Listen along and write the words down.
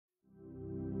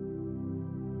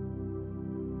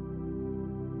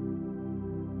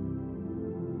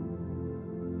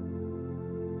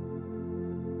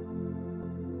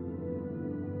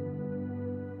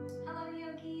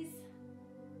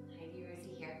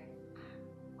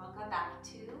welcome back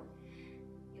to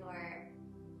your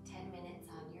 10 minutes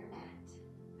on your mat.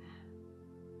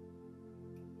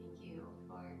 Thank you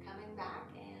for coming back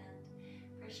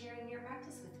and for sharing your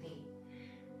practice with me.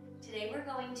 Today we're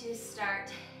going to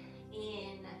start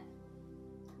in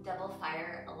double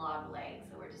fire log leg.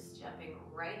 So we're just jumping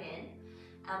right in.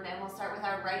 And we'll start with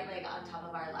our right leg on top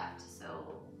of our left.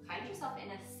 So find yourself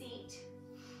in a seat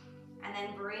and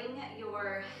then bring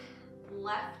your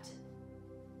left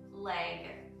leg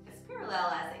as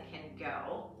parallel as it can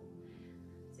go.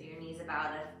 So your knee's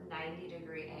about a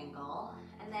 90-degree angle.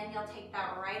 And then you'll take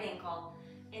that right ankle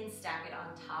and stack it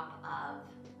on top of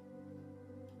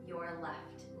your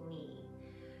left knee.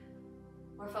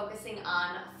 We're focusing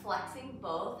on flexing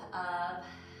both of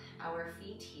our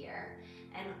feet here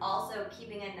and also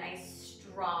keeping a nice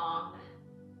strong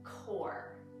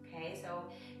core, okay? So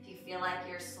if you feel like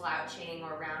you're slouching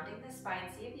or rounding the spine,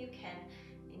 see if you can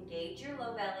engage your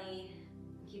low belly,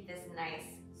 keep this nice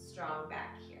strong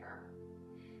back here.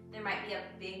 There might be a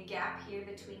big gap here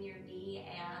between your knee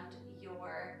and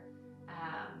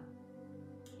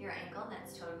your ankle, and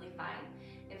that's totally fine.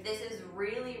 If this is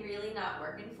really, really not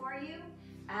working for you,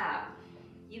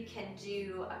 you can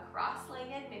do a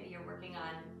cross-legged. Maybe you're working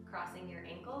on crossing your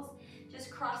ankles.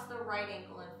 Just cross the right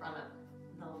ankle in front of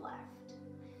the left.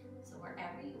 So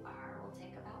wherever you are, we'll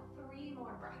take about 3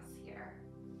 more breaths here.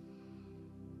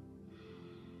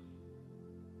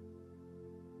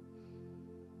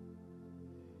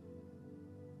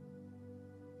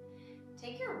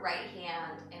 Take your right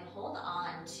hand and hold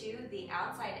on to the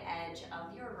outside edge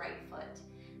of your right foot.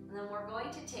 And then we're going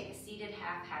to take a seated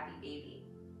half happy baby.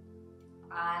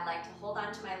 I like to hold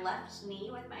on to my left knee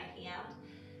with my hand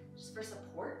just for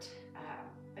support.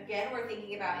 Again, we're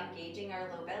thinking about engaging our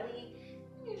low belly.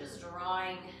 You're just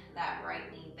drawing that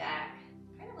right knee back,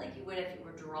 kind of like you would if you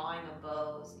were drawing a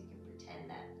bow. So you can pretend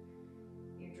that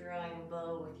you're drawing a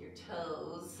bow with your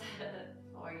toes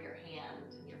or your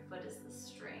hand, and your foot is the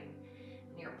string.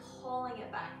 And you're pulling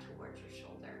it back towards your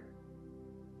shoulder.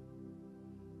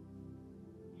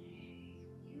 Okay,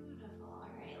 beautiful. All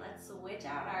right, let's switch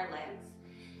out our legs.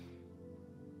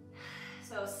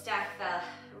 So stack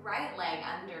the right leg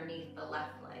underneath the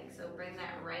left leg. So bring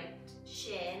that right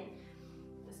shin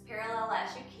as parallel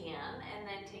as you can, and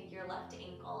then take your left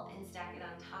ankle and stack it on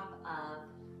top of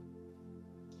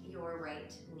your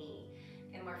right knee.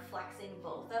 And we're flexing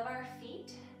both of our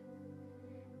feet.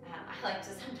 I like to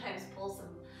sometimes pull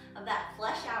some of that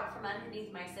flesh out from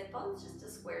underneath my sit bones just to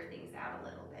square things out a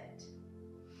little bit.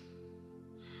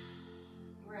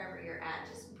 Wherever you're at,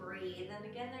 just breathe. And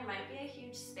again, there might be a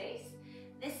huge space.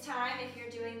 This time, if you're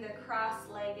doing the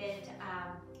cross-legged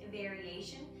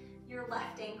variation, your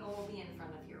left ankle will be in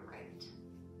front of your right.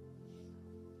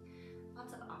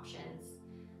 Lots of options.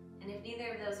 And if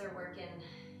neither of those are working,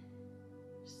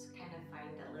 just kind of find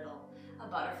a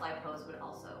butterfly pose would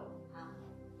also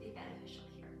be beneficial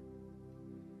here.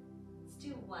 Let's do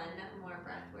 1 more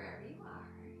breath wherever you are.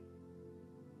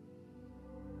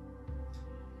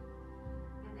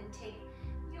 And then take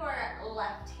your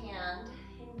left hand,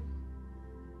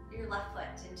 your left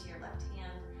foot into your left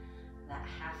hand, that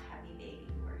half happy baby.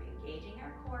 We're engaging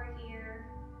our core here.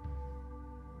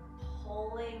 We're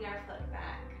pulling our foot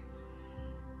back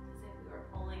as if we were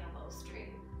pulling a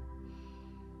bowstring.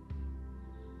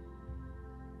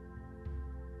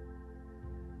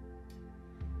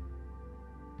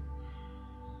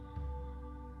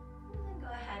 And then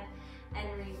go ahead and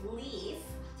release.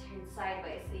 Turn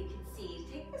sideways so you can see.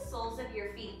 Take the soles of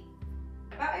your feet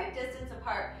about a distance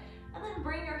apart. And then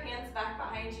bring your hands back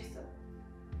behind you so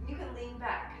you can lean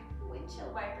back.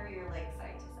 Windshield wiper your legs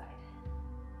side to side.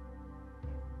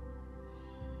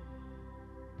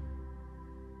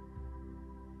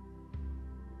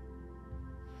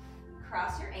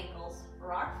 Cross your ankles,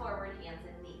 rock forward, hands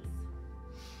and knees.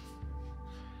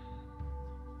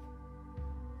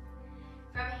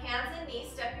 From hands and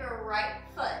knees, step your right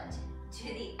foot to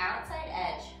the outside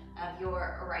edge of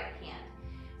your right hand.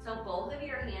 So both of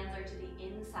your hands are to the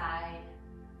inside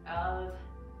of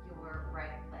your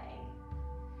right leg.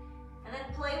 And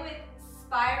then play with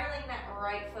spiraling that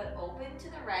right foot open to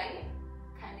the right,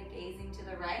 kind of gazing to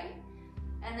the right.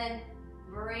 And then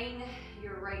bring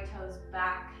your right toes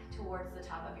back towards the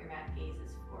top of your mat,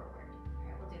 gazes forward. All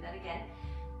right, we'll do that again.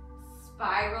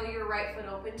 Spiral your right foot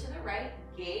open to the right,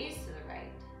 gaze to the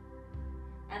right.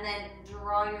 And then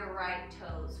draw your right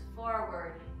toes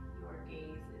forward, your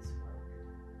gaze is forward.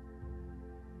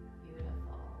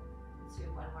 Beautiful. Let's do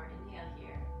 1 more inhale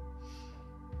here.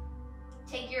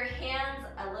 Take your hands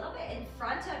a little bit in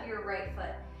front of your right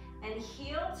foot and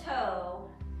heel toe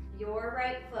your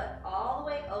right foot all the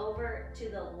way over to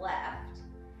the left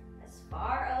as as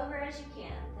far over as you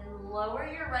can. Then lower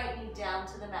your right knee down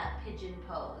to the mat, pigeon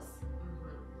pose.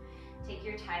 Take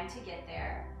your time to get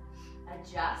there.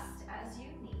 Adjust as you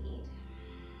need.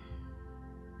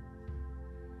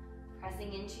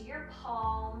 Pressing into your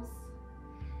palms.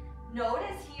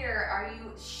 Notice here, are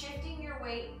you shifting your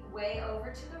weight way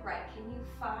over to the right? Can you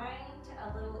find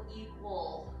a little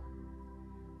equal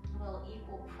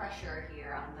pressure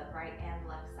here on the right and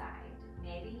left side?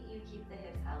 Maybe you keep the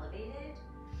hips elevated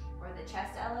or the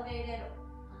chest elevated,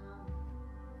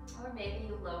 or maybe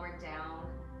you lower down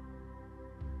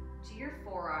to your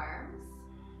forearms.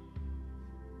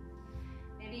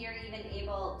 Maybe you're even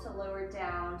able to lower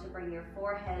down to bring your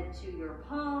forehead to your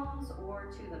palms or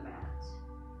to the mat.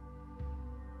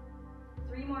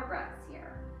 3 more breaths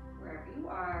here, wherever you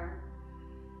are.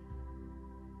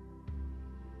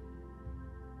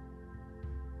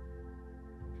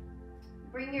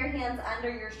 Bring your hands under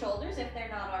your shoulders if they're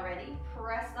not already.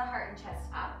 Press the heart and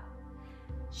chest up.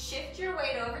 Shift your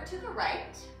weight over to the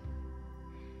right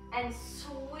and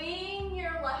swing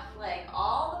your left leg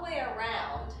all the way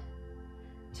around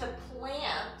to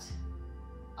plant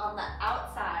on the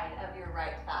outside of your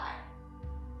right thigh.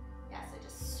 Yeah, so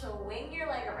just swing your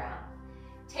leg around.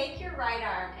 Take your right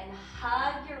arm and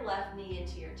hug your left knee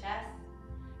into your chest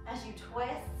as you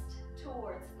twist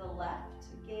towards the left,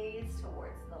 gaze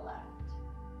towards the left.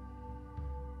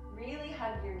 Really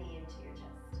hug your knee into your chest.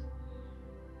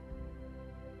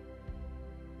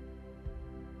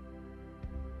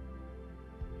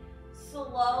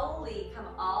 Slowly come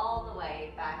all the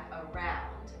way back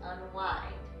around,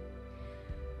 unwind.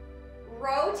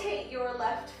 Rotate your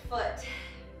left foot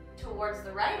towards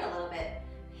the right a little bit.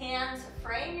 Hands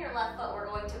frame your left foot. We're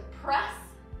going to press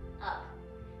up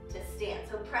to stand.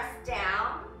 So press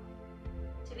down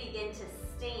to begin to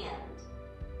stand.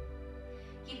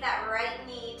 Keep that right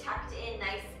knee tucked in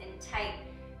nice and tight.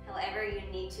 However you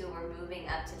need to, we're moving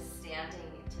up to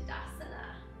standing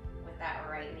Tadasana with that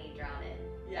right knee drawn in.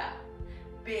 Yeah.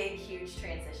 Big, huge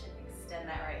transition. Extend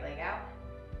that right leg out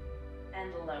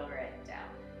and lower it down.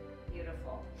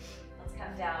 Beautiful. Let's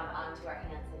come down onto our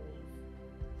hands and knees.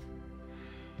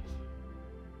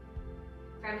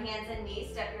 From hands and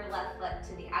knees, step your left foot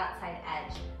to the outside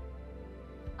edge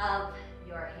of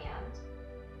your hand.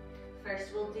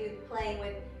 First, we'll do playing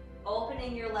with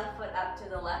opening your left foot up to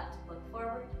the left, look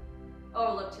forward,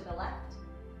 or look to the left.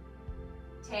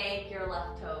 Take your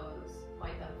left toes,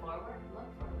 point them forward, look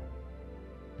forward.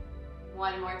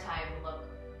 One more time, look.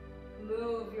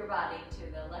 Move your body to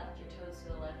the left, your toes to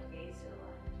the left, gaze to the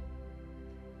left.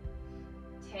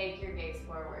 Take your gaze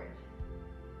forward,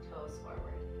 toes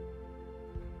forward.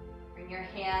 Bring your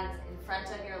hands in front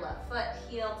of your left foot,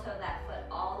 heel toe that foot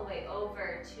all the way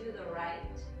over to the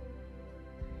right.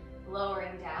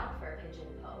 Lowering down for a pigeon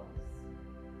pose.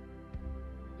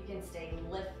 You can stay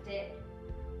lifted.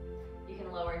 You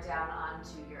can lower down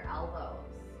onto your elbows.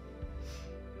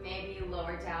 Maybe you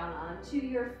lower down onto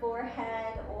your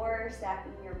forehead or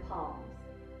stacking your palms.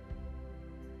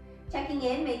 Checking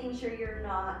in, making sure you're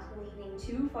not leaning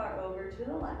too far over to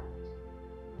the left.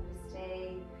 And to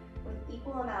stay with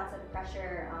equal amounts of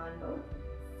pressure on both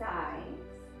sides.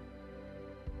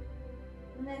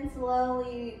 And then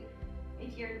slowly,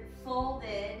 if you're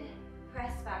folded,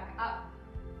 press back up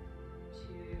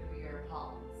to your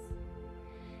palms.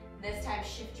 This time,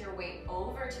 shift your weight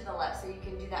over to the left so you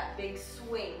can do that big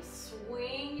swing.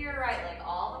 Swing your right leg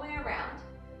all the way around.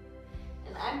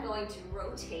 And I'm going to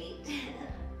rotate,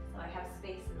 so I have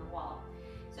space in the wall,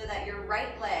 so that your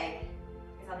right leg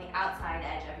is on the outside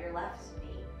edge of your left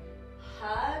knee.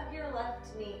 Hug your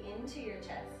left knee into your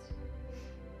chest.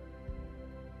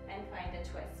 And find a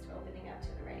twist, opening up to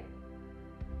the right.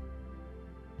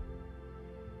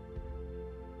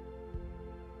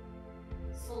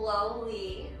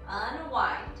 Slowly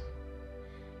unwind.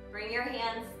 Bring your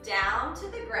hands down to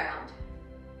the ground.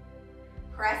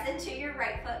 Press into your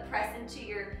right foot, press into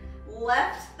your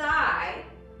left thigh.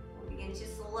 We'll begin to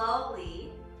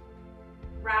slowly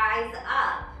rise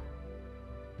up,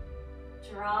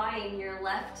 drawing your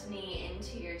left knee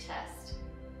into your chest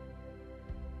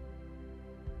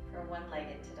for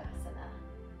one-legged Tadasana.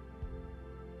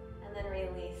 And then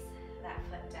release that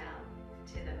foot down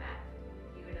to the mat.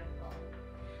 Beautiful.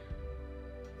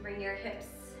 Bring your hips,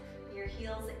 your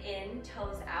heels in,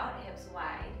 toes out, hips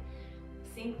wide.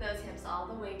 Sink those hips all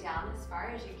the way down as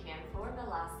far as you can for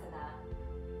Balasana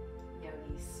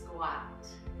Yogi squat.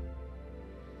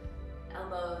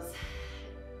 Elbows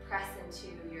press into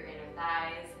your inner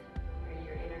thighs, or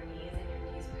your inner knees, and your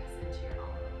knees press into your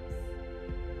arms.